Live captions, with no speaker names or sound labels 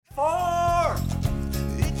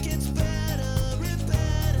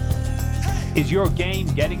Is your game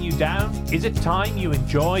getting you down? Is it time you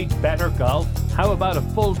enjoyed better golf? How about a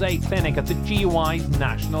full-day clinic at the GUI's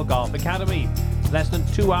National Golf Academy? Less than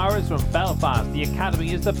 2 hours from Belfast, the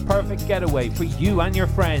Academy is the perfect getaway for you and your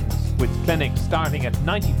friends. With clinics starting at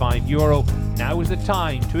 €95, now is the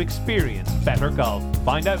time to experience better golf.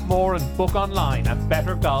 Find out more and book online at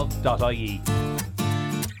bettergolf.ie.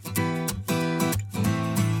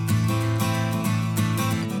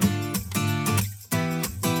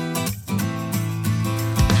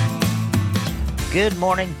 Good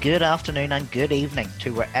morning, good afternoon and good evening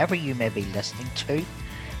to wherever you may be listening to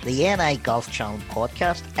the NI Golf Channel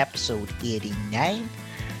podcast, episode 89.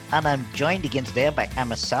 And I'm joined again today by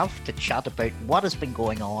myself to chat about what has been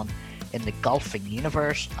going on in the golfing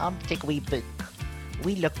universe and take a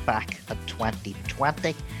wee look back at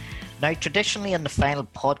 2020. Now, traditionally in the final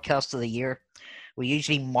podcast of the year, we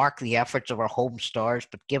usually mark the efforts of our home stars,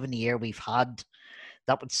 but given the year we've had,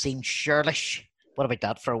 that would seem churlish. What about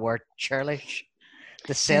that for a word? Churlish,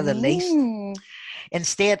 to say the least.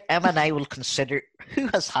 Instead, Emma and I will consider who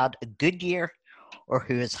has had a good year or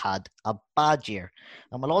who has had a bad year.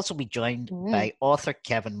 And we'll also be joined by author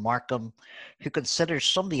Kevin Markham, who considers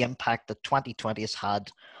some of the impact that 2020 has had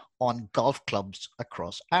on golf clubs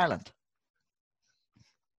across Ireland.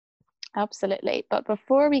 Absolutely. But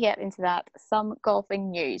before we get into that, some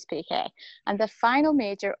golfing news, PK. And the final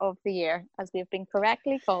major of the year, as we've been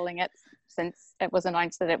correctly calling it since it was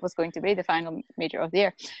announced that it was going to be the final major of the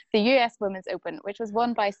year, the US Women's Open, which was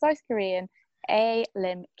won by South Korean A.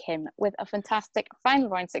 Lim Kim with a fantastic final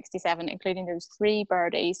round 67, including those 3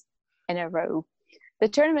 birdies in a row. The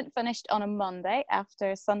tournament finished on a Monday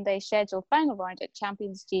after Sunday's scheduled final round at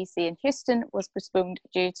Champions GC in Houston was postponed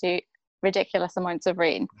due to ridiculous amounts of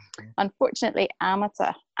rain. Unfortunately,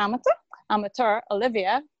 amateur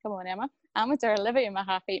Olivia, come on Emma, amateur Olivia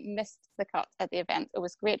Mahaffey missed the cut at the event. It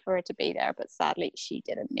was great for her to be there, but sadly she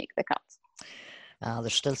didn't make the cut.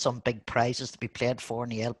 There's still some big prizes to be played for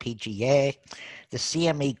in the LPGA. The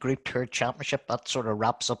CME Group Tour Championship, that sort of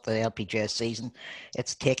wraps up the LPGA season.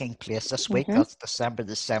 It's taking place this week. That's December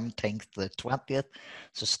the 17th to the 20th.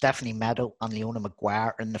 So Stephanie Meadow and Leona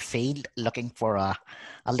Maguire in the field looking for a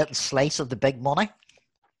little slice of the big money.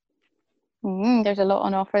 There's a lot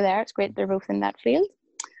on offer there. It's great they're both in that field.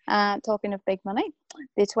 Talking of big money,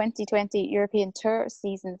 the 2020 European Tour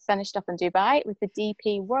season finished up in Dubai with the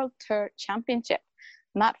DP World Tour Championship.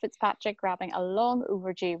 Matt Fitzpatrick grabbing a long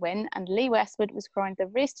overdue win, and Lee Westwood was crowned the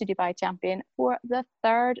Race to Dubai champion for the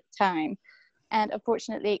 3rd time. And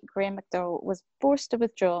unfortunately, Graham McDowell was forced to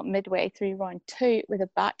withdraw midway through round 2 with a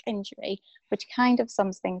back injury, which kind of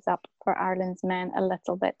sums things up for Ireland's men a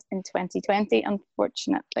little bit in 2020,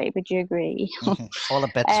 unfortunately. Would you agree? All a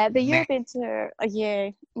bit. The European Tour, a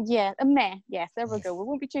meh. Yes, there we go. We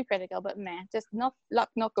won't be too critical, but meh. Just not luck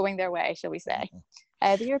not going their way, shall we say.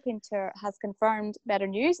 The European Tour has confirmed better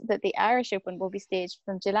news that the Irish Open will be staged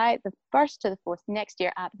from July the 1st to the 4th next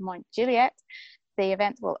year at Mount Juliet. The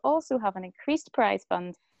event will also have an increased prize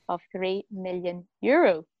fund of €3 million.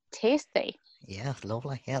 Tasty. Yeah,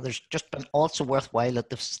 lovely. Yeah, there's just been also worth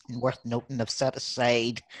noting they've set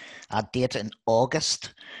aside a date in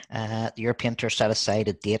August. The European Tour set aside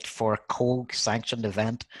a date for a co-sanctioned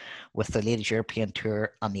event with the Ladies European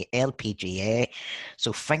Tour and the LPGA.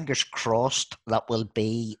 So fingers crossed that will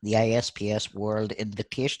be the ISPS World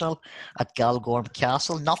Invitational at Galgorm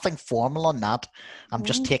Castle. Nothing formal on that. I'm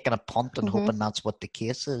just taking a punt and hoping that's what the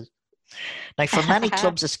case is. Now, for many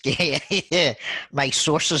clubs, my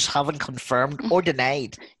sources haven't confirmed or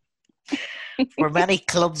denied. For many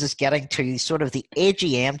clubs, it's getting to sort of the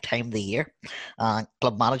AGM time of the year.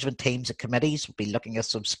 Club management teams and committees will be looking at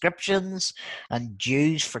subscriptions and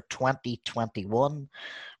dues for 2021.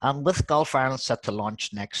 And with Golf Ireland set to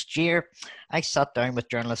launch next year, I sat down with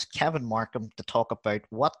journalist Kevin Markham to talk about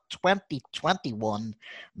what 2021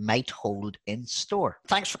 might hold in store.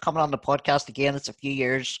 Thanks for coming on the podcast again. It's a few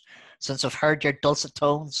years since I've heard your dulcet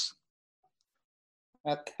tones.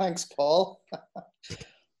 Thanks, Paul.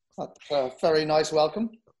 That's a very nice welcome.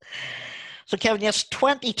 So, Kevin, yes,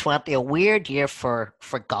 2020, a weird year for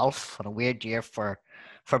golf and a weird year for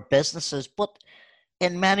businesses, but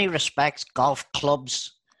in many respects, golf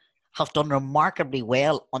clubs have done remarkably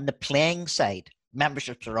well on the playing side.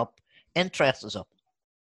 Memberships are up, interest is up.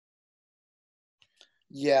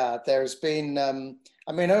 Yeah, there's been,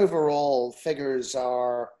 overall figures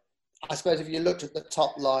are, I suppose if you looked at the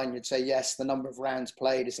top line, you'd say, yes, the number of rounds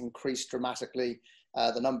played has increased dramatically.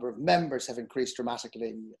 The number of members have increased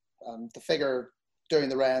dramatically. The figure during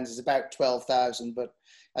the rounds is about 12,000, but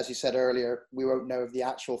as you said earlier, we won't know of the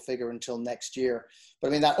actual figure until next year. But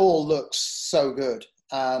I mean, that all looks so good.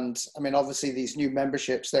 And I mean, obviously these new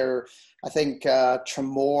memberships, I think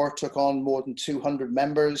Tremor took on more than 200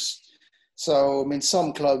 members. So, I mean,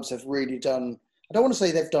 some clubs have really done, I don't want to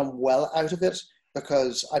say they've done well out of it,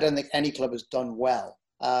 because I don't think any club has done well.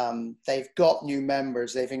 They've got new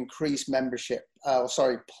members, they've increased membership,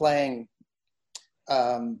 playing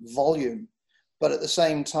volume. But at the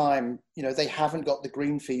same time, you know, they haven't got the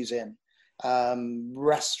green fees in.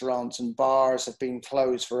 Restaurants and bars have been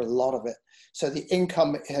closed for a lot of it. So the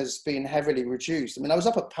income has been heavily reduced. I mean, I was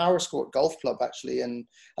up at Powerscourt Golf Club actually in,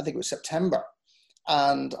 I think it was September.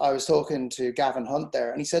 And I was talking to Gavin Hunt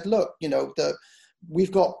there, and he said, look, you know,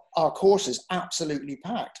 we've got our courses absolutely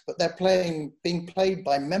packed, but they're being played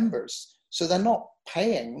by members. So they're not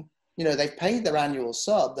paying, you know, they've paid their annual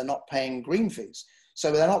sub, they're not paying green fees.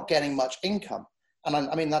 So they're not getting much income. And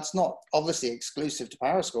I mean, that's not obviously exclusive to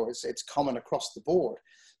Powerscourt, it's common across the board.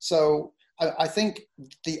 So I think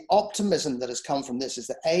the optimism that has come from this is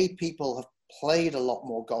that people have played a lot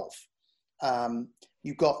more golf.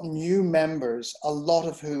 You've got new members, a lot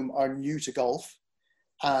of whom are new to golf.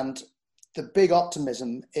 And the big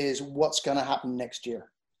optimism is what's going to happen next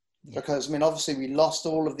year. Yeah. Because, I mean, obviously we lost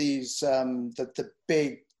all of these, the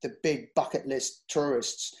big bucket list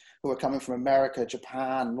tourists who are coming from America,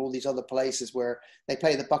 Japan, and all these other places where they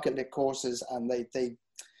play the bucket list courses and they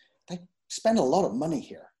spend a lot of money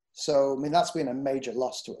here. So, I mean, that's been a major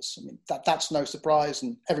loss to us. I mean, that's no surprise,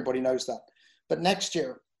 and everybody knows that. But next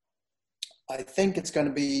year, I think it's going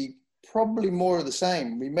to be probably more of the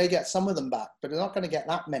same. We may get some of them back, but we're not going to get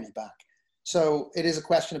that many back. So it is a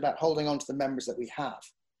question about holding on to the members that we have,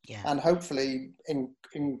 and hopefully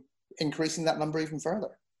increasing that number even further.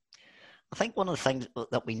 I think one of the things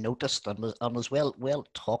that we noticed and was well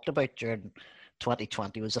talked about during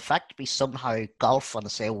 2020 was the fact that we somehow golf, and I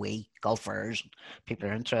say we, golfers, people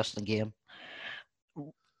are interested in the game,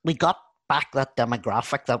 we got back that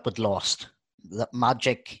demographic that we'd lost, that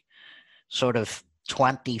magic sort of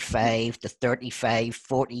 25 to 35,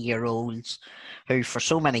 40-year-olds who for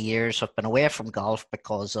so many years have been away from golf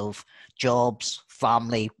because of jobs,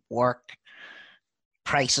 family, work,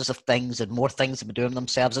 prices of things, and more things they've been doing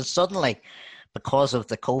themselves. And suddenly, because of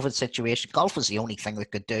the COVID situation, golf was the only thing they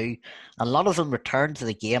could do. A lot of them returned to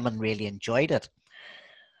the game and really enjoyed it.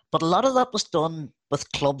 But a lot of that was done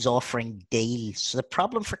with clubs offering deals. So the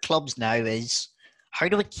problem for clubs now is, how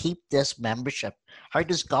do we keep this membership? How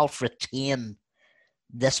does golf retain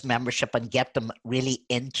this membership and get them really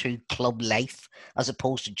into club life as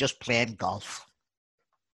opposed to just playing golf?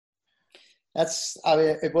 I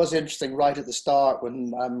mean, it was interesting right at the start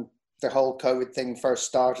when the whole COVID thing first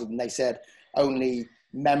started, and they said only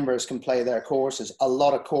members can play their courses. A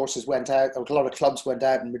lot of courses went out, a lot of clubs went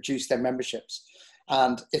out and reduced their memberships.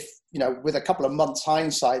 And if, you know, with a couple of months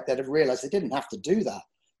hindsight, they'd have realized they didn't have to do that.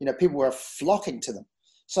 You know, people were flocking to them.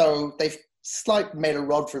 So they've slightly made a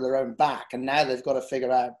rod for their own back. And now they've got to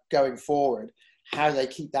figure out going forward how they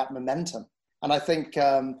keep that momentum. And I think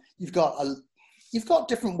you've got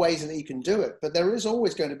different ways that you can do it, but there is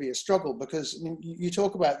always going to be a struggle, because I mean, you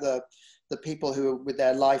talk about the people who with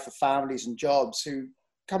their life of families and jobs who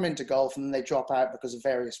come into golf and then they drop out because of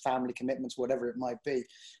various family commitments, whatever it might be.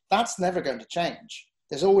 That's never going to change.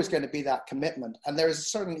 There's always going to be that commitment. And there is a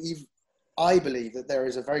certain, I believe that there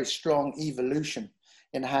is a very strong evolution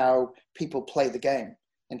in how people play the game,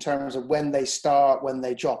 in terms of when they start, when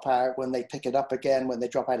they drop out, when they pick it up again, when they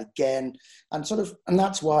drop out again. And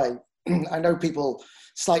that's why I know people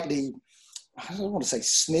slightly, I don't want to say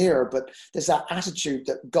sneer, but there's that attitude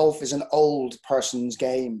that golf is an old person's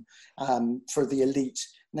game for the elite.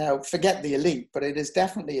 Now, forget the elite, but it is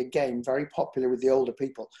definitely a game very popular with the older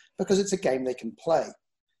people because it's a game they can play.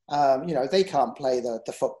 You know, they can't play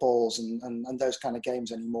the footballs and those kind of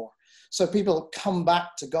games anymore. So people come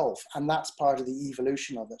back to golf, and that's part of the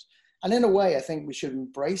evolution of it. And in a way, I think we should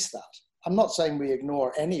embrace that. I'm not saying we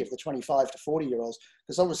ignore any of the 25 to 40-year-olds,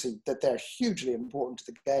 because obviously that they're hugely important to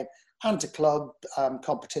the game and to club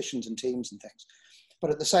competitions and teams and things.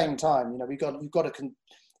 But at the same time, you know,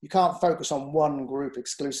 you can't focus on one group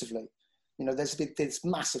exclusively. You know, there's this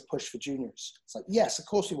massive push for juniors. It's like, yes, of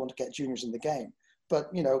course we want to get juniors in the game, but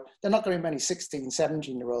you know, there are not going to be many 16,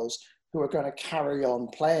 17-year-olds who are going to carry on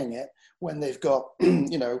playing it when they've got,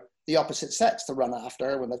 you know, the opposite sex to run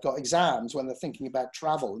after, when they've got exams, when they're thinking about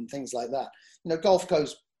travel and things like that. You know, golf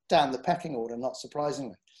goes down the pecking order, not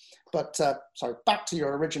surprisingly. But sorry, back to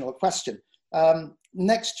your original question.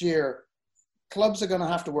 Next year, clubs are going to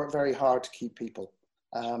have to work very hard to keep people.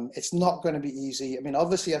 It's not going to be easy. I mean,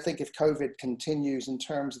 obviously, I think if COVID continues in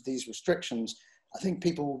terms of these restrictions, I think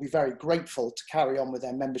people will be very grateful to carry on with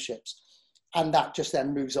their memberships. And that just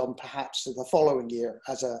then moves on perhaps to the following year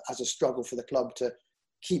as a struggle for the club to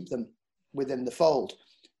keep them within the fold.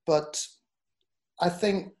 But I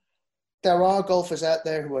think there are golfers out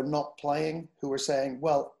there who are not playing, who are saying,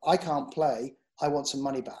 well, I can't play, I want some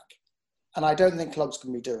money back. And I don't think clubs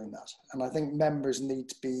can be doing that. And I think members need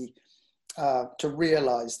to be, to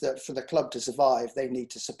realise that for the club to survive, they need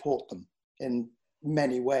to support them in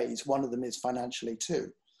many ways. One of them is financially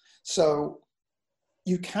too. So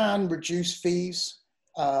you can reduce fees.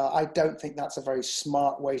 I don't think that's a very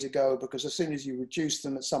smart way to go, because as soon as you reduce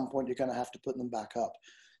them, at some point, you're going to have to put them back up.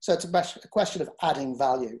 So it's a question of adding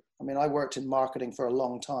value. I mean, I worked in marketing for a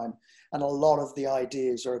long time, and a lot of the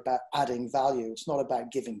ideas are about adding value. It's not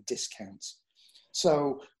about giving discounts.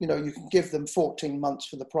 So, you know, you can give them 14 months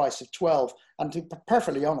for the price of 12. And to be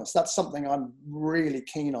perfectly honest, that's something I'm really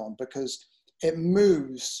keen on, because it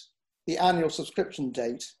moves the annual subscription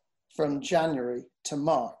date from January to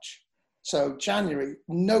March. So January,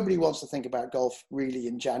 nobody wants to think about golf really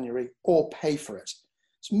in January or pay for it.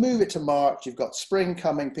 So move it to March. You've got spring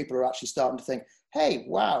coming. People are actually starting to think, hey,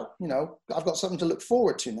 wow, you know, I've got something to look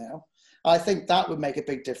forward to now. I think that would make a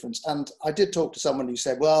big difference. And I did talk to someone who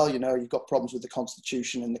said, well, you know, you've got problems with the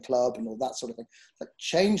constitution in the club and all that sort of thing. Like,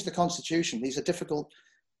 change the constitution. These are difficult,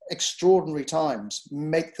 extraordinary times.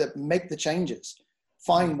 Make the changes.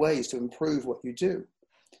 Find ways to improve what you do.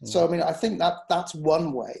 So, I mean, I think that's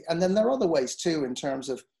one way. And then there are other ways too, in terms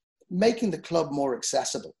of making the club more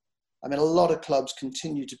accessible. I mean, a lot of clubs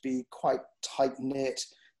continue to be quite tight-knit.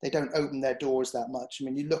 They don't open their doors that much. I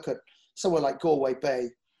mean, you look at somewhere like Galway Bay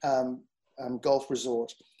Golf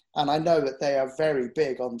Resort, and I know that they are very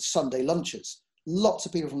big on Sunday lunches. Lots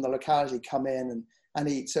of people from the locality come in and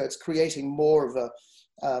eat. So it's creating more of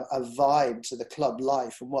a vibe to the club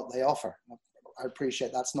life and what they offer. I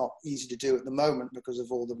appreciate that's not easy to do at the moment because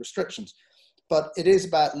of all the restrictions. But it is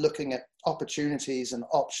about looking at opportunities and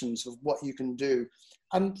options of what you can do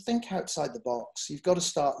and think outside the box. You've got to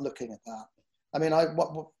start looking at that. I mean, I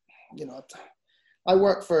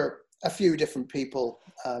work for a few different people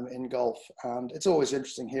in golf, and it's always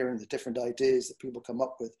interesting hearing the different ideas that people come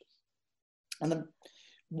up with. And then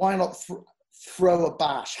why not throw a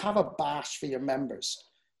bash, have a bash for your members,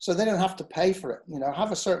 so they don't have to pay for it. You know,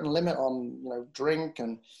 have a certain limit on, you know, drink,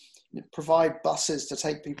 and provide buses to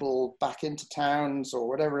take people back into towns or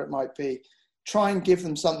whatever it might be. Try and give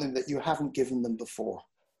them something that you haven't given them before.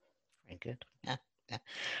 Very good. Yeah. Yeah.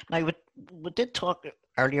 Now, we did talk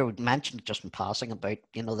earlier, we mentioned just in passing about,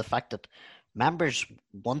 you know, the fact that members,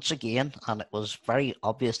 once again, and it was very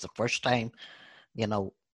obvious the first time, you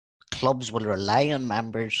know, clubs will rely on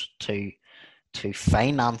members to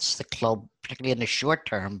finance the club, particularly in the short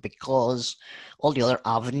term, because all the other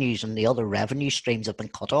avenues and the other revenue streams have been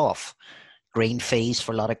cut off. Green fees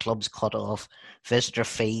for a lot of clubs cut off, visitor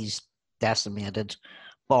fees decimated,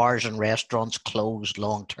 bars and restaurants closed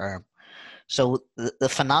long term. So the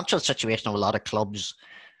financial situation of a lot of clubs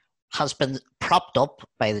has been propped up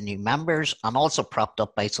by the new members and also propped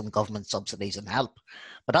up by some government subsidies and help.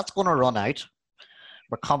 But that's going to run out.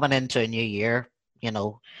 We're coming into a new year, you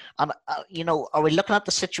know. And, you know, are we looking at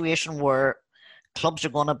the situation where clubs are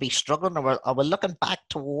going to be struggling, or are we looking back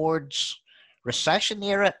towards recession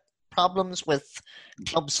era problems with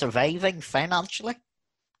clubs surviving financially?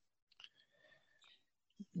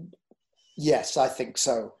 Yes, I think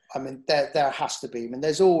so. I mean, there has to be. I mean,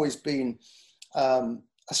 there's always been a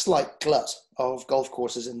slight glut of golf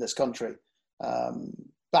courses in this country.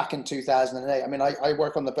 Back in 2008, I mean, I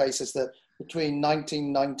work on the basis that between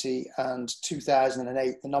 1990 and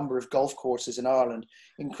 2008, the number of golf courses in Ireland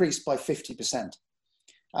increased by 50%.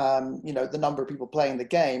 You know, the number of people playing the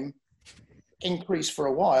game increased for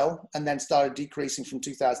a while and then started decreasing from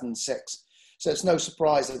 2006. So it's no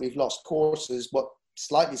surprise that we've lost courses. What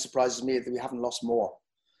slightly surprises me is that we haven't lost more.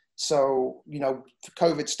 So, you know,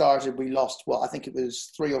 COVID started, we lost, well, I think it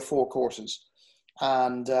was 3 or 4 courses.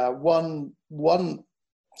 And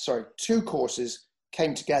two courses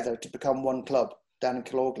came together to become one club down in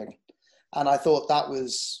Killorglin. And I thought that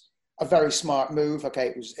was a very smart move.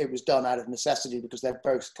 Okay, it was done out of necessity because they're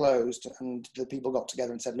both closed, and the people got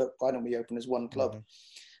together and said, look, why don't we open as one club?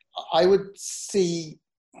 Mm-hmm. I would see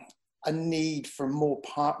a need for more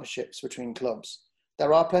partnerships between clubs.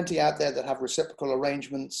 There are plenty out there that have reciprocal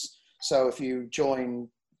arrangements. So if you join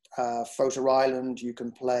Photo Island, you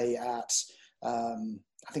can play at,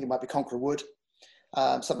 I think it might be Conqueror Wood,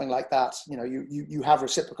 something like that. You know, you have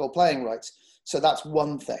reciprocal playing rights. So that's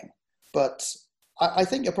one thing. But I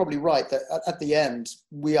think you're probably right that at the end,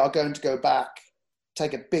 we are going to go back,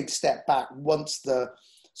 take a big step back once the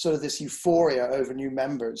sort of this euphoria over new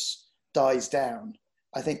members dies down.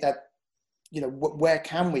 I think that, you know, where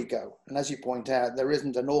can we go? And as you point out, there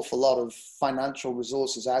isn't an awful lot of financial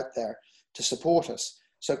resources out there to support us.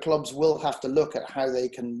 So clubs will have to look at how they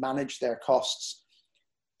can manage their costs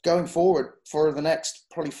going forward for the next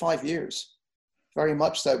probably 5 years, very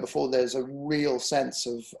much so, before there's a real sense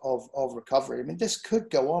of recovery. I mean, this could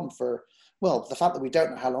go on for, well, the fact that we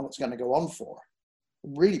don't know how long it's going to go on for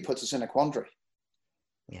really puts us in a quandary.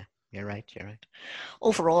 Yeah, you're right.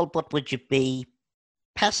 Overall, but would you be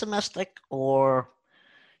pessimistic or,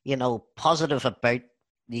 positive about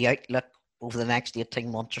the outlook over the next 18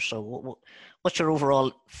 months or so? What's your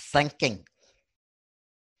overall thinking?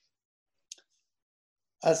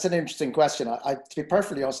 That's an interesting question. To be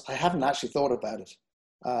perfectly honest, I haven't actually thought about it.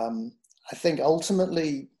 I think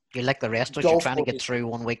ultimately, You're like the rest of us, you're trying to get through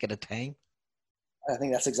 1 week at a time. I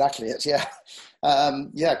think that's exactly it. Yeah.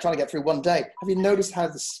 Trying to get through one day. Have you noticed how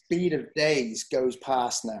the speed of days goes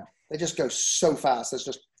past now? They just go so fast.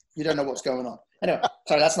 You don't know what's going on. Anyway,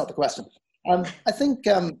 sorry, that's not the question. I think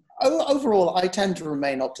overall, I tend to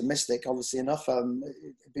remain optimistic, obviously enough.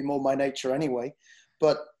 It'd be more my nature anyway.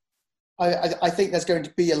 But I think there's going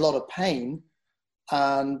to be a lot of pain.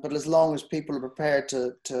 But as long as people are prepared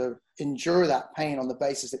to endure that pain on the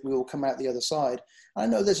basis that we will come out the other side. I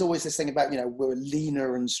know there's always this thing about, we're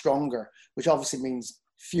leaner and stronger, which obviously means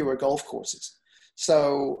fewer golf courses.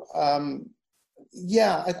 So, I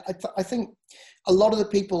think a lot of the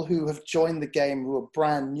people who have joined the game, who are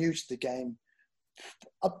brand new to the game,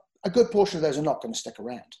 a good portion of those are not going to stick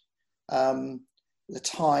around. The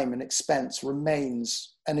time and expense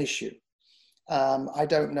remains an issue. I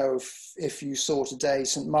don't know if you saw today,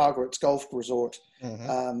 St. Margaret's Golf Resort,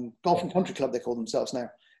 Golf and Country Club, they call themselves now,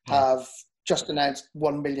 have just announced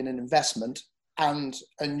 1 million in investment and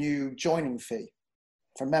a new joining fee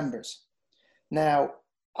for members. Now,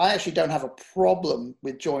 I actually don't have a problem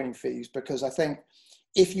with joining fees, because I think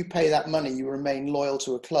if you pay that money, you remain loyal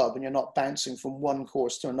to a club and you're not bouncing from one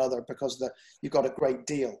course to another because you've got a great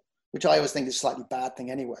deal, which I always think is a slightly bad thing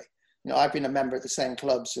anyway. I've been a member at the same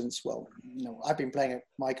club since, I've been playing at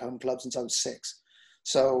my home club since I was 6.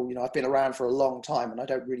 So, I've been around for a long time and I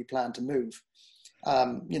don't really plan to move.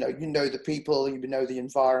 The people, the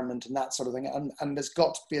environment and that sort of thing. And there's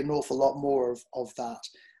got to be an awful lot more of that.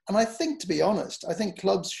 And I think, to be honest, I think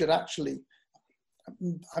clubs should actually,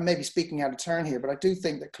 I may be speaking out of turn here, but I do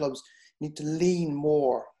think that clubs need to lean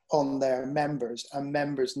more on their members, and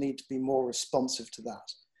members need to be more responsive to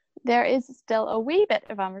that. There is still a wee bit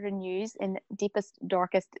of amateur news in deepest,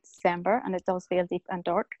 darkest December, and it does feel deep and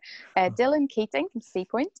dark. Dylan Keating from Sea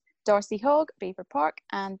Point, Darcy Hogg, Beaver Park,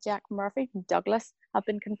 and Jack Murphy from Douglas have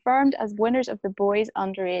been confirmed as winners of the Boys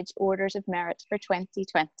Underage Orders of Merit for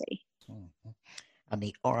 2020. And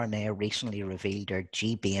the RNA recently revealed their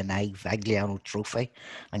GBNI Vagliano Trophy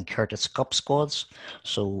and Curtis Cup squads.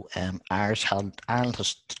 So Ireland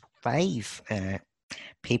has 5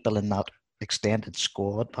 people in that extended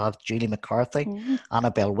squad. We have Julie McCarthy,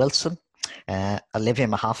 Annabelle Wilson, Olivia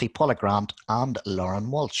Mahaffey, Paula Grant, and Lauren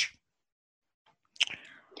Walsh.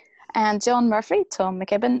 And John Murphy, Tom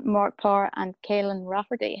McKibben, Mark Parr, and Caelan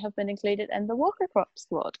Rafferty have been included in the Walker Cup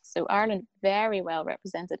squad. So Ireland very well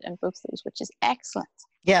represented in both those, which is excellent.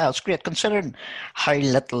 Yeah, it's great considering how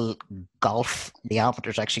little golf the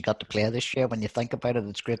amateurs actually got to play this year. When you think about it,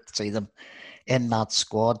 it's great to see them in that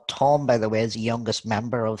squad. Tom, by the way, is the youngest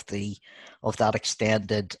member of that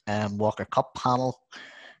extended Walker Cup panel.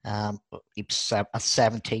 He's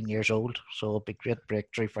 17 years old, so it'll be a great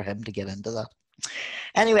breakthrough for him to get into that.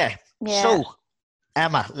 Anyway, So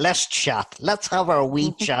Emma, let's chat. Let's have our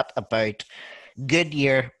wee chat about good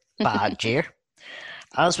year, bad year.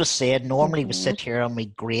 As we said, normally we sit here and we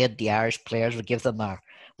grade the Irish players. We give them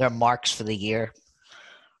their marks for the year.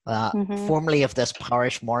 Formerly of this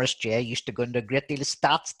parish, Morris J used to go into a great deal of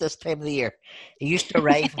stats this time of the year. He used to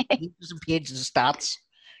write pages and pages of stats.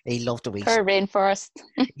 He loved the wee for rainforest.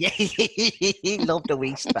 Yeah, he loved the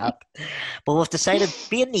wee stat. But we've decided,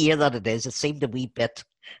 being the year that it is, it seemed a wee bit,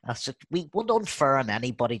 we weren't unfair on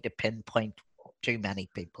anybody to pinpoint too many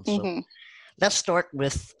people. So let's go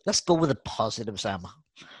with the positives, Emma.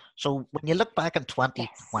 So when you look back in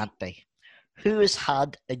 2020, who has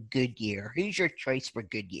had a good year? Who's your choice for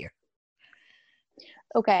good year?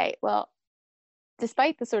 Okay, well,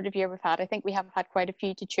 despite the sort of year we've had, I think we have had quite a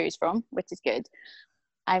few to choose from, which is good.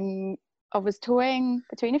 I was toying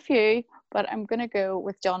between a few, but I'm going to go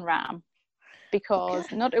with John Rahm, because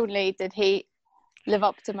not only did he live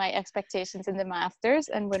up to my expectations in the Masters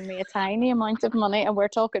and win me a tiny amount of money, and we're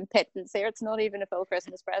talking pittance here, it's not even a full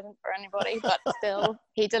Christmas present for anybody, but still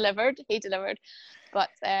he delivered. But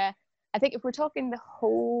I think if we're talking the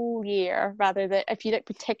whole year, rather than if you look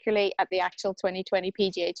particularly at the actual 2020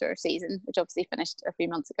 PGA Tour season, which obviously finished a few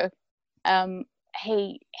months ago,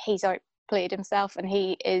 he's outplayed himself, and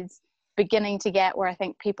he is beginning to get where I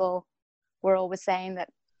think people were always saying that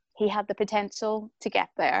he had the potential to get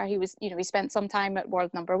there. He was, he spent some time at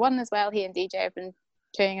world number one as well. He and DJ have been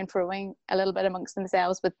toing and froing a little bit amongst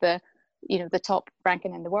themselves with the top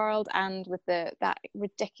ranking in the world, and with that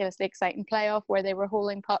ridiculously exciting playoff where they were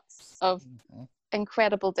holding putts of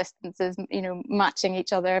incredible distances, matching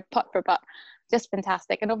each other putt for putt. Just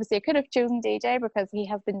fantastic. And obviously I could have chosen DJ because he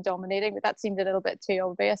has been dominating, but that seemed a little bit too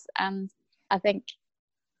obvious. And I think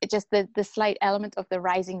it just the slight element of the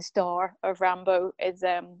rising star of Rambo is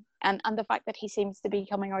and the fact that he seems to be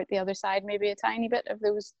coming out the other side maybe a tiny bit of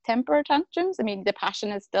those temper tantrums. I mean, the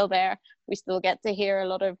passion is still there. We still get to hear a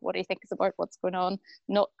lot of what he thinks about what's going on,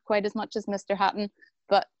 not quite as much as Mr. Hatton,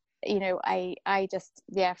 but I just,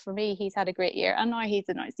 for me, he's had a great year. And now he's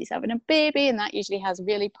announced he's having a baby, and that usually has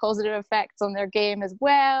really positive effects on their game as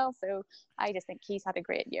well. So I just think he's had a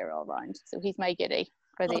great year all round. So he's my giddy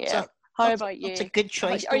for the year. How about you? That's a good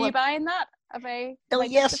choice. Are you buying that? Have I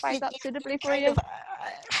justified that suitably for you?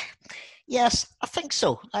 Yes, I think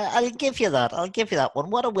so. I'll give you that. I'll give you that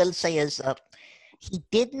one. What I will say is that he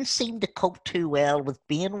didn't seem to cope too well with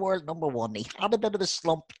being world number one. He had a bit of a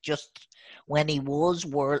slump just when he was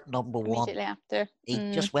world number one. Immediately after.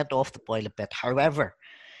 He just went off the boil a bit. However,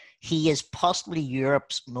 he is possibly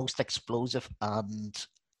Europe's most explosive and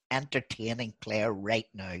entertaining player right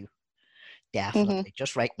now. Definitely.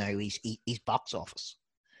 Just right now, he's box office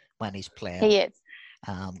when he's playing. He is.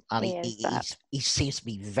 And he seems to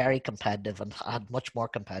be very competitive and had much more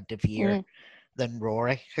competitive year than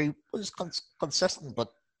Rory, who was consistent, but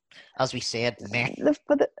as we said, meh.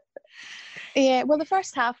 The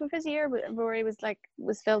first half of his year, Rory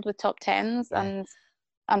was filled with top tens and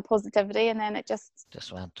positivity, and then it just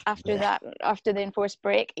went after that, after the enforced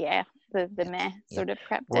break. The meh sort of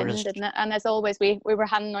crept in, didn't it? And as always, we were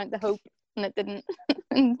handing out the hope, and it didn't,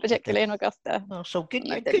 particularly in Augusta. Oh, so good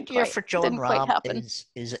year for John Rahm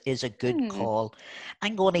is a good call.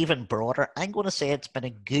 I'm going even broader. I'm going to say it's been a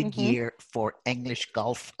good year for English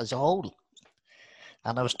golf as a whole.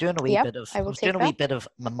 And I was doing a wee bit of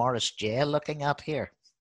Morris J looking at here.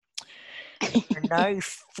 There are now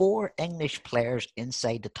 4 English players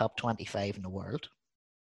inside the top 25 in the world.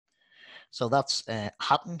 So that's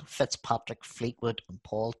Hatton, Fitzpatrick, Fleetwood, and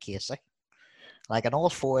Paul Casey. And all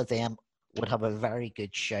 4 of them would have a very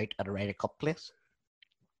good shout at a Ryder Cup place.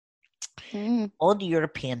 On the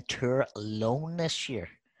European Tour alone this year,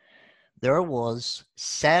 there was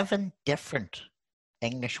 7 different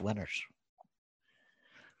English winners.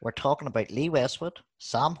 We're talking about Lee Westwood,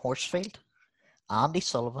 Sam Horsfield, Andy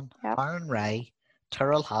Sullivan, Aaron Rai,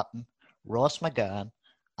 Tyrrell Hatton, Ross McGowan,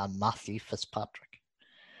 and Matthew Fitzpatrick.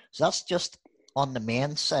 So that's just on the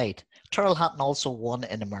men's side. Tyrrell Hatton also won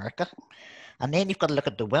in America. And then you've got to look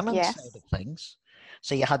at the women's side of things.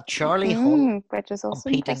 So you had Charlie Hull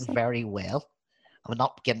competing very well. I'm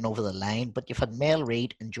not getting over the line, but you've had Mel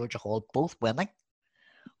Reid and Georgia Hall both winning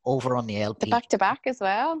over on the LPGA. The back-to-back as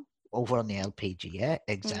well. Over on the LPGA,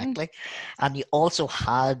 exactly. And you also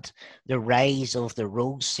had the rise of the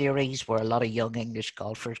Rose Series, where a lot of young English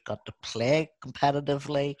golfers got to play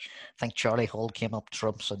competitively. I think Charlie Hull came up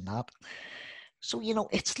trumps in that. So,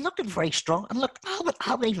 it's looking very strong. And look, I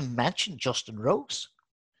haven't even mentioned Justin Rose,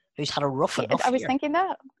 who's had a rough enough year. I was thinking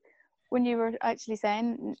that when you were actually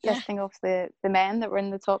saying, listing off the men that were in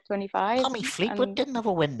the top 25. Tommy Fleetwood didn't have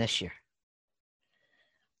a win this year.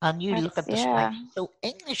 And you look at the spring. So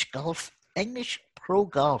English pro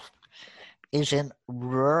golf is in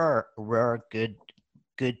rare,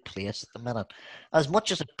 good place at the minute. As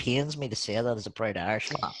much as it pains me to say that as a proud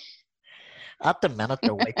Irishman, at the minute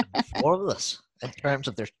they're wiping the floor with us in terms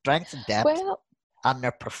of their strength and depth and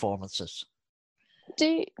their performances.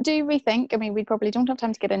 Do we think, we probably don't have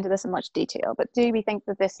time to get into this in much detail, but do we think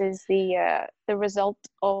that this is the result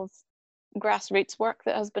of grassroots work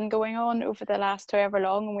that has been going on over the last however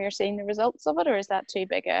long, and we're seeing the results of it, or is that too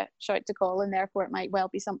big a shout to call, and therefore it might well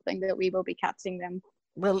be something that we will be catching them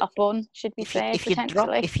up on, should we say,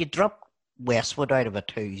 potentially? If you drop Westwood out of it,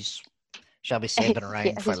 who's, shall we say, been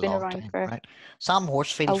around for a long time, right? Sam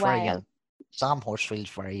Horsfield's very young. Sam Horsfield's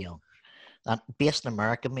very young. And based in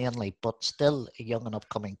America mainly, but still a young and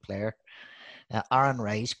upcoming player. Aaron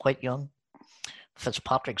Rai's quite young.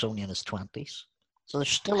 Fitzpatrick's only in his 20s. So there's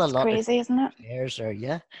still a lot crazy, isn't it? Players there,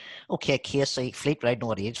 yeah. Okay, Casey, Fleetwood, I don't know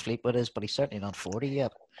what age Fleetwood is, but he's certainly not 40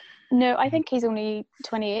 yet. No, I think he's only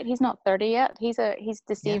 28. He's not 30 yet. He's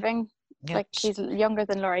deceiving. Yeah. He's younger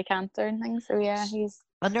than Laurie Cantor and things. So he's.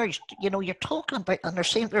 And there's, you're talking about, and they're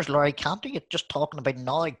saying there's Laurie Cantor, you're just talking about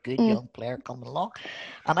another good young player coming along.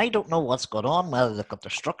 And I don't know what's going on, whether they've got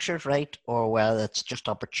their structures right, or whether it's just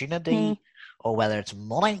opportunity, or whether it's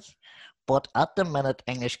money. But at the minute,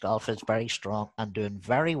 English golf is very strong and doing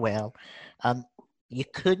very well. And you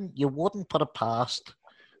wouldn't put it past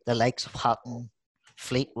the likes of Hatton,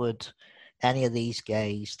 Fleetwood, any of these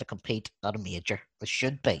guys to compete at a major. They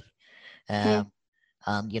should be. And,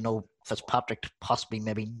 Fitzpatrick possibly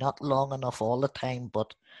maybe not long enough all the time,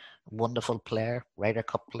 but wonderful player, Ryder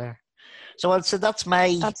Cup player. So I'd say that's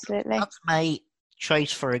my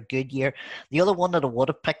choice for a good year. The other one that I would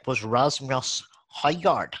have picked was Rasmus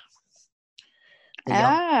Højgaard.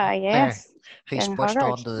 Yes. Who's pushed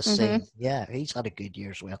onto the scene. Yeah, he's had a good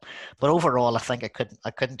year as well. But overall, I think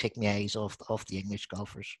I couldn't take my eyes off the English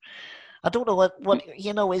golfers. I don't know what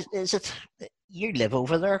is it? You live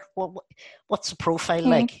over there. What's the profile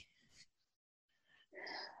like?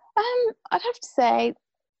 I'd have to say,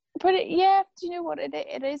 but do you know what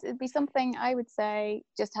it is? It'd be something I would say.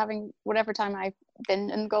 Just having whatever time I've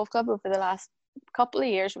been in the golf club over the last couple of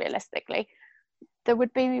years, realistically, there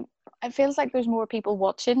would be. It feels like there's more people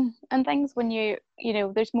watching and things when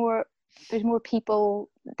there's more people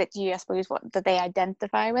that I suppose that they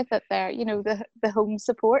identify with, that they're the home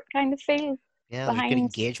support kind of feel behind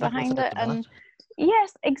engagement behind with it. And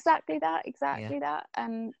yes, exactly that.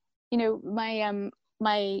 And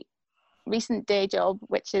my recent day job,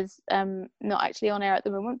 which is not actually on air at the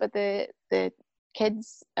moment, but the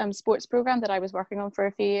kids sports program that I was working on for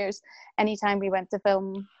a few years, anytime we went to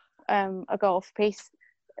film a golf piece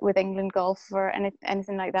with England Golf or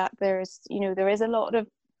anything like that, there's a lot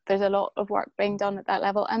of work being done at that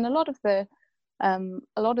level, and a lot of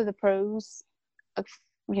the pros,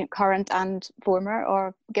 current and former,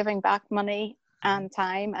 are giving back money and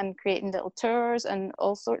time and creating little tours and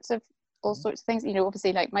all sorts of things.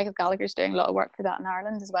 Obviously, like Michael Gallagher's doing a lot of work for that in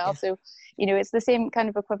Ireland as well. So it's the same kind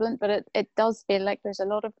of equivalent, but it does feel like there's a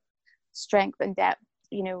lot of strength and depth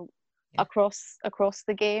across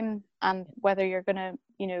the game, and whether you're going to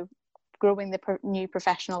growing the new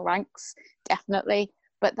professional ranks, definitely,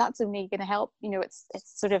 but that's only going to help. It's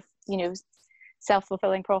sort of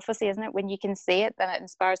self-fulfilling prophecy, isn't it? When you can see it, then it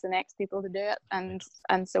inspires the next people to do it, and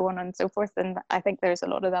so on and so forth. And I think there's a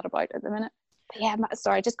lot of that about at the minute. But yeah,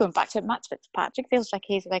 sorry, just going back to it, Matt Fitzpatrick feels like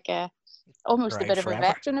he's like almost a bit of a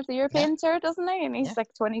veteran of the European Tour, doesn't he? And he's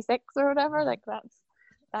like 26 or whatever. Like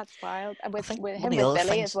that's wild. And with him with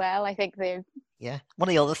Billy as well, I think they. Yeah, one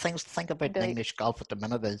of the other things to think about in English golf at the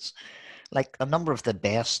minute is, like, a number of the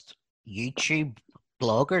best YouTube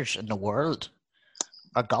bloggers in the world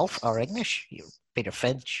are English. Peter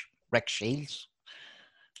Finch, Rick Shields,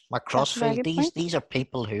 Mark Crossfield. These are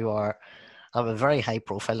people who have a very high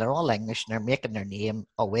profile. They're all English, and they're making their name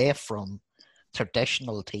away from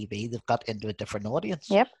traditional TV. They've got into a different audience.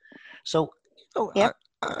 Yep. So,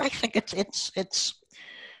 I think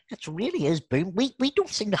it really is boom. We don't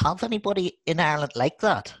seem to have anybody in Ireland like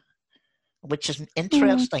that, which is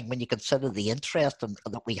interesting when you consider the interest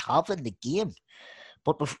that we have in the game.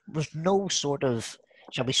 But there's no sort of,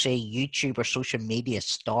 shall we say, YouTube or social media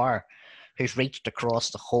star who's reached across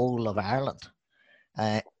the whole of Ireland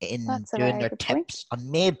in doing their tips.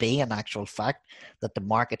 And maybe, in actual fact, that the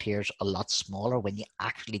market here is a lot smaller when you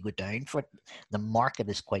actually go down for it. The market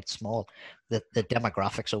is quite small. The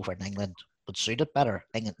demographics over in England would suit it better,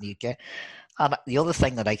 England and the UK. And the other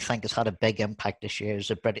thing that I think has had a big impact this year is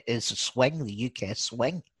the swing, the UK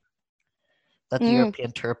swing that the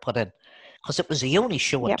European Tour put in. Because it was the only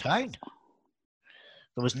show in town.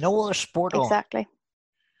 There was no other sport on. Exactly.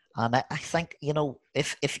 And I think,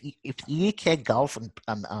 if the UK golf and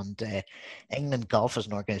England golf as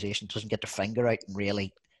an organisation doesn't get their finger out and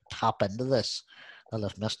really tap into this, they'll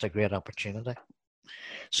have missed a great opportunity.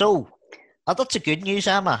 So, that's the good news,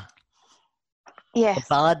 Emma. Yes. The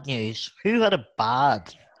bad news. Who had a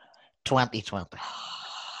bad 2020?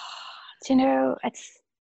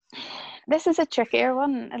 This is a trickier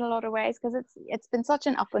one in a lot of ways, because it's been such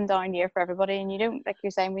an up and down year for everybody, and you don't, like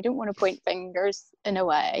you're saying, we don't want to point fingers in a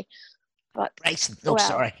way, but Bryson,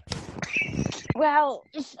 sorry. Well,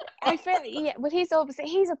 I feel but he's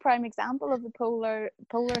a prime example of the polar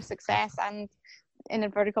success and, in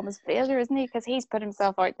inverted commas, failure, isn't he? Because he's put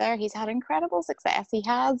himself out there. He's had incredible success. He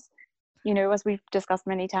has, as we've discussed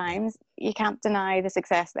many times, you can't deny the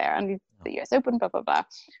success there, and the US Open, blah blah blah.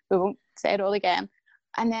 We won't say it all again.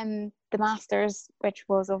 And then the Masters, which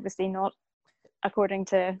was obviously not according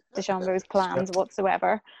to DeChambeau's plans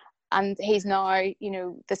whatsoever. And he's now,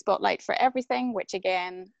 the spotlight for everything, which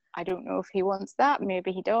again, I don't know if he wants that.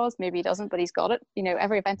 Maybe he does, maybe he doesn't, but he's got it.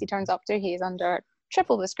 Every event he turns up to, he is under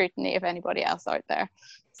triple the scrutiny of anybody else out there.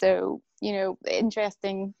 So,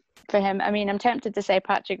 interesting for him. I mean, I'm tempted to say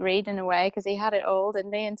Patrick Reed in a way, because he had it all,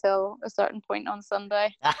 didn't he, until a certain point on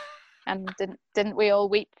Sunday. And didn't we all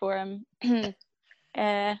weep for him?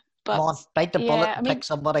 But Come on, bite the bullet yeah, I and mean, pick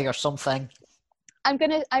somebody or something. do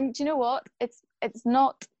you know what? It's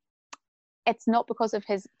not because of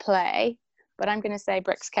his play, but I'm gonna say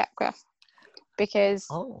Brooks Koepka, because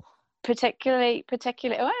Oh. particularly,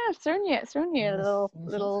 oh, I've thrown you a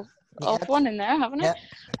little off one in there, haven't I?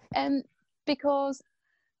 Yeah. Because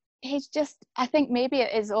he's just, I think maybe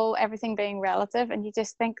it is all everything being relative, and you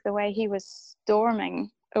just think the way he was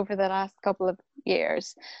storming over the last couple of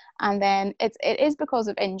years, and then it is because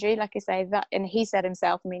of injury, like I say that, and he said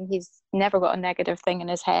himself. I mean, he's never got a negative thing in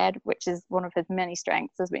his head, which is one of his many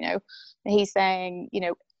strengths, as we know. He's saying,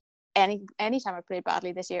 any time I played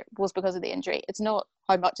badly this year was because of the injury. It's not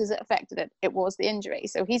how much has it affected it. It was the injury.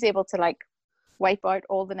 So he's able to like wipe out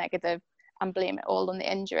all the negative and blame it all on the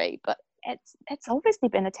injury. But it's obviously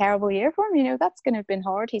been a terrible year for him. That's going to have been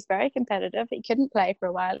hard. He's very competitive. He couldn't play for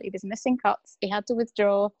a while. He was missing cuts. He had to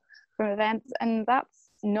withdraw from events, and that's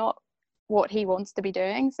not what he wants to be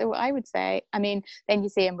doing. So I would say, I mean, then you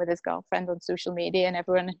see him with his girlfriend on social media, and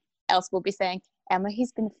everyone else will be saying, Emma,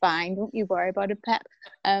 he's been fine. Don't you worry about it, Pep.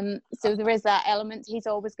 So there is that element. He's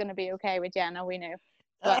always going to be okay with Jenna, we know.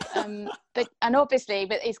 But obviously,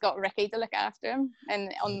 he's got Ricky to look after him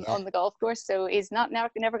and on the golf course. So he's never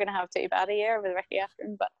going to have too bad a year with Ricky after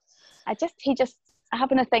him. But I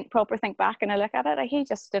happen to proper think back and I look at it. He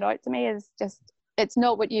just stood out to me as just, it's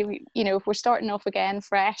not what if we're starting off again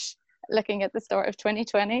fresh, looking at the start of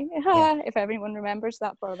 2020, if everyone remembers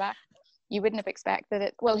that far back, you wouldn't have expected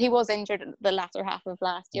it. Well, he was injured in the latter half of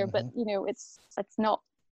last year, but it's not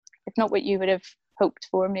what you would have hoped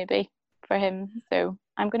for maybe for him. So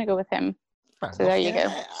I'm going to go with him. Fair so enough.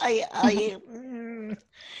 There you go.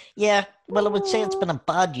 Yeah, well, I would say it's been a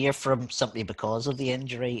bad year for him simply because of the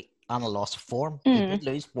injury and a loss of form. He did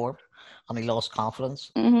lose form and he lost confidence.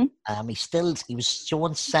 He was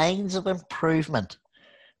showing signs of improvement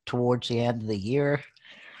towards the end of the year.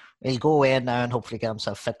 He'll go away now and hopefully get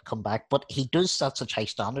himself fit, come back. But he does set such high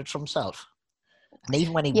standards for himself. And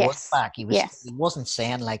even when he was back, he wasn't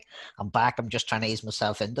saying like, I'm back, I'm just trying to ease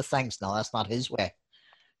myself into things. No, that's not his way.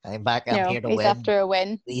 I'm back, I'm here to win. He's after a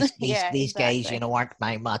win. These guys, aren't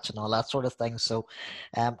my match and all that sort of thing. So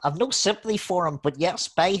I've no sympathy for him. But yes,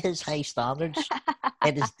 by his high standards,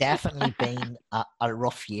 it has definitely been a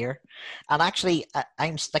rough year. And actually,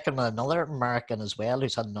 I'm sticking with another American as well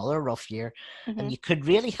who's had another rough year. And you could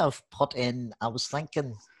really have put in, I was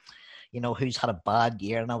thinking, who's had a bad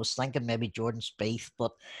year. And I was thinking maybe Jordan Spieth,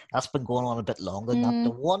 but that's been going on a bit longer than that. The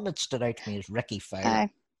one that stood out to me is Ricky Fowler.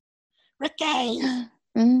 Ricky!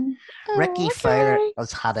 Ricky Fowler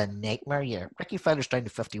has had a nightmare year. Ricky Fowler's down to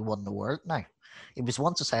 51 in the world now. He was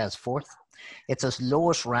once as high as 4th. It's his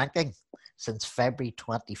lowest ranking since February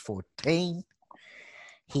 2014.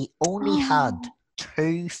 He only had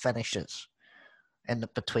 2 finishes in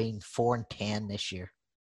between 4 and 10 this year.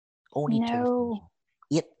 Only 2.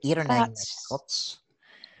 8 or 9 cuts.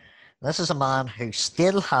 This is a man who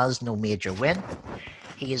still has no major win.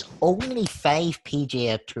 He has only 5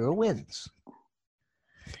 PGA Tour wins.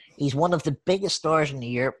 He's one of the biggest stars in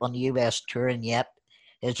Europe on the US Tour, and yet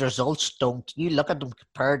his results don't. You look at him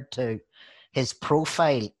compared to his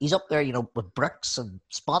profile. He's up there, with Brooks and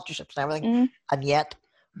sponsorships and everything, and yet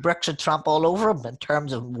Brooks would tramp all over him in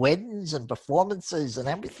terms of wins and performances and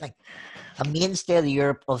everything. A mainstay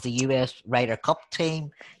of the US Ryder Cup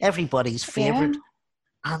team, everybody's favourite,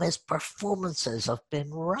 and his performances have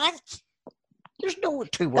been ranked. There's no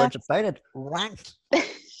 2 words about it. Ranked.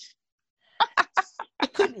 I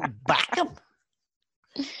couldn't back him.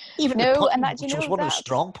 Even which was one of his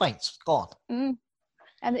strong points. Go on.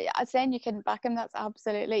 And saying you couldn't back him, that's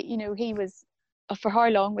absolutely, he was, for how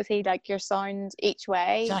long was he like your sound each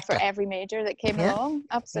way for every major that came along?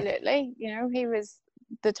 Absolutely. He was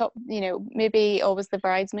the top, maybe always the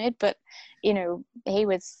bridesmaid, but, he's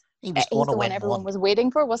the one everyone was waiting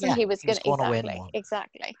for, wasn't he? He was going to win one.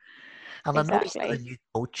 Exactly. And I know he's got a new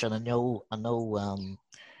coach, and I know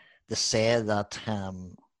they say that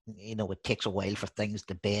it takes a while for things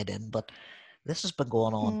to bed in, but this has been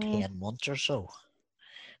going on 10 months or so.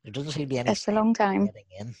 There doesn't seem to be any. It's a long time. Getting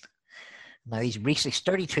in. Now he's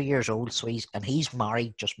 32 years old, so he's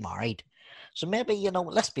married, just married. So maybe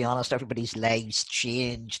let's be honest, everybody's lives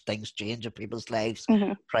change, things change in people's lives,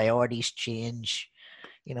 priorities change.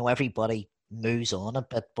 Everybody moves on a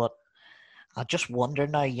bit, but I just wonder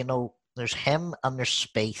now. There's him and there's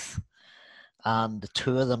Spieth. And the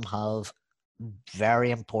 2 of them have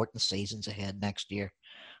very important seasons ahead next year.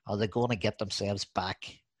 Are they going to get themselves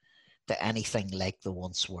back to anything like they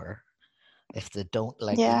once were? If they don't,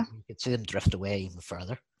 you could see them drift away even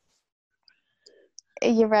further.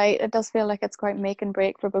 You're right. It does feel like it's quite make and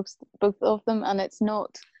break for both of them. And it's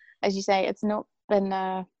not, as you say, it's not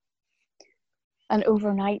been an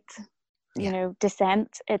overnight,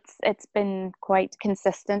 descent. It's been quite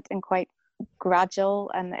consistent and quite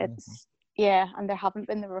gradual, and it's and there haven't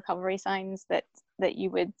been the recovery signs that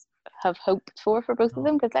you would have hoped for both of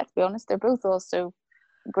them, because let's be honest, they're both also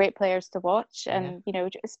great players to watch, and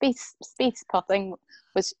Spieth's putting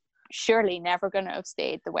was surely never going to have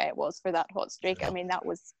stayed the way it was for that hot streak. I mean, that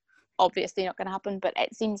was obviously not going to happen, but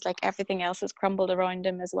it seems like everything else has crumbled around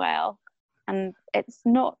him as well, and it's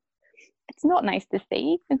not nice to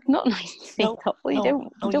see. It's not nice to see. You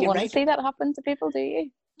don't want to see that happen to people, do you?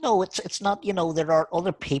 No, it's not. There are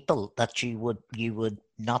other people that you would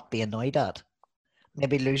not be annoyed at.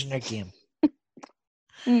 Maybe losing their game.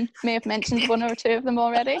 May have mentioned one or two of them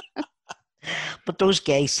already. But those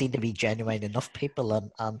guys seem to be genuine enough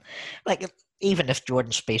people, and like, even if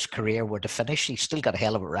Jordan Spieth's career were to finish, he's still got a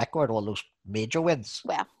hell of a record, all those major wins.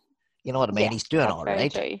 Well, you know what I mean? He's doing all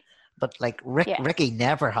right. True. But like Ricky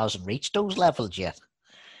never hasn't reached those levels yet.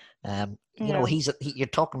 You're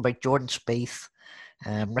talking about Jordan Spieth,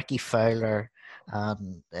 Ricky Fowler,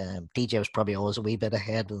 and DJ was probably always a wee bit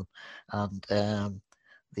ahead of him, and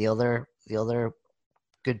the other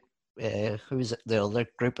good who's the other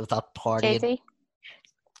group of that party? JT?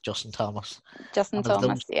 Justin Thomas. Of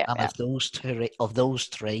those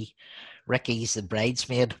three, Ricky's the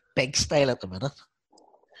bridesmaid, big style at the minute.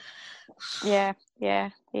 Yeah,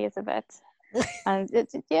 he is a bit. And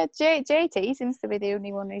JT seems to be the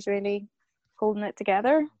only one who's really holding it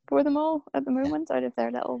together for them all at the moment, out of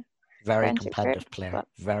their little very competitive player. But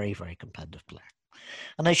very, very competitive player.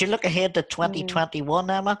 And as you look ahead to 2021,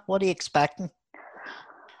 Emma, what are you expecting?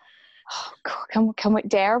 Oh, God, can we?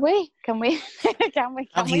 Dare we? Can we?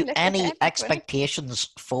 Have you any expectations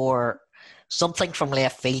for something from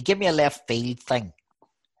left field? Give me a left field thing.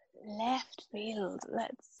 Left field.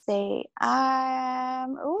 Let's see.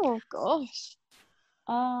 Oh gosh.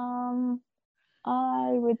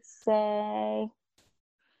 I would say.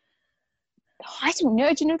 I don't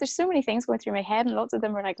know. Do you know? There's so many things going through my head, and lots of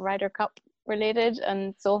them are like Ryder Cup related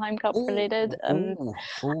and Solheim Cup related, and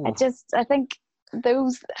I think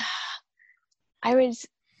those. I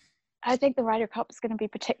think the Ryder Cup is going to be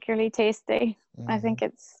particularly tasty. I think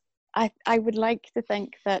it's. I would like to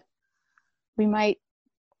think that we might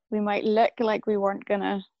look like we weren't going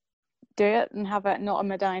to do it and have it not a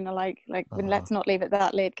Medina like let's not leave it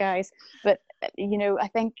that late, guys. But I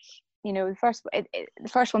think the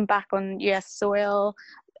first one back on US soil,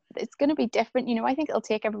 it's going to be different. I think it'll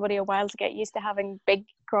take everybody a while to get used to having big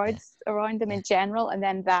crowds around them in general, and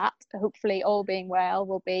then that, hopefully, all being well,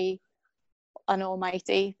 will be an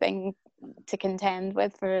almighty thing to contend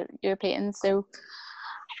with for Europeans. So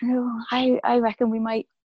I don't know. I reckon we might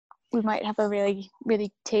have a really,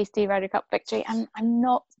 really tasty Ryder Cup victory. And I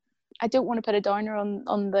don't want to put a downer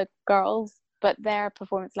on the girls, but their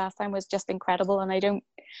performance last time was just incredible, and the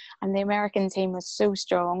American team was so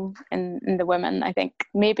strong in the women. I think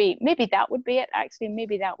maybe that would be it. Actually,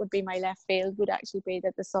 maybe that would be my left field. Would actually be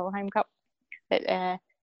that the Solheim Cup, that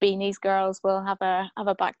Beanie's girls will have a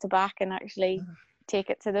back to back and actually take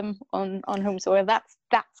it to them on home soil. That's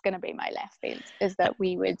going to be my left field. Is that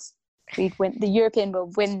we'd win, the European will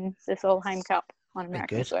win the Solheim Cup on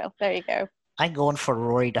American soil. There you go. I'm going for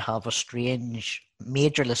Rory to have a strange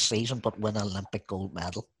majorless season but win an Olympic gold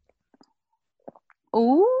medal.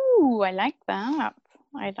 Oh, I like that.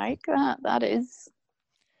 That is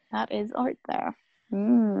out there.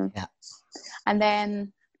 Yeah. And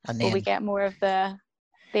then will we get more of the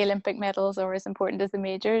Olympic medals, or as important as the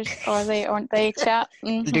majors? Aren't they, chat?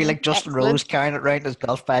 Do you like Justin Rose carrying it around his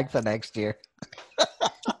golf bag for next year?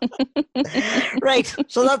 Right,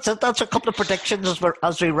 so that's it. That's a couple of predictions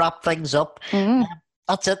as we wrap things up.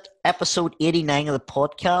 That's it. Episode 89 of the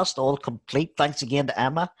podcast, all complete. Thanks again to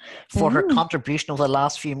Emma for her contribution over the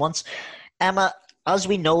last few months. Emma, as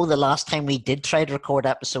we know, the last time we did try to record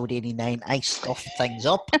episode 89, I stuffed things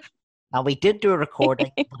up. And we did do a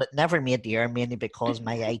recording, but it never made the air, mainly because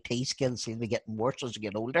my IT skills seem to be getting worse as I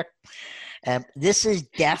get older. This is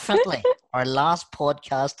definitely our last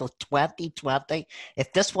podcast of 2020.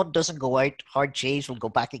 If this one doesn't go out, hard cheese, we'll go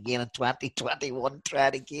back again in 2021, try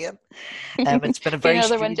it again. It's been a very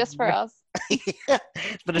another one just for us.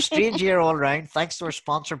 It's been a strange year all around. Thanks to our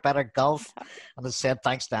sponsor, Better Golf. And as I said,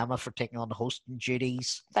 thanks to Emma for taking on the hosting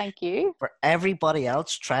duties. Thank you. For everybody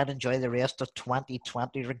else, try and enjoy the rest of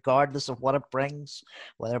 2020, regardless of what it brings,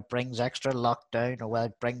 whether it brings extra lockdown or whether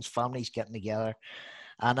it brings families getting together.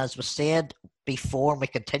 And as we said before, and we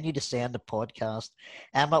continue to say in the podcast,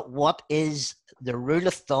 Emma, what is the rule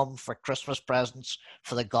of thumb for Christmas presents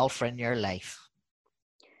for the golfer in your life?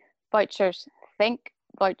 Vouchers. Think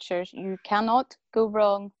vouchers. You cannot go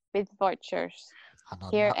wrong with vouchers. And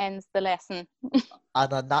on, Here that, ends the lesson.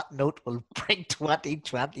 and on that note, we'll bring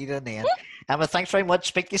 2020 to an end. Emma, thanks very much.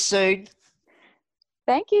 Speak to you soon.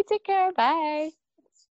 Thank you. Take care. Bye.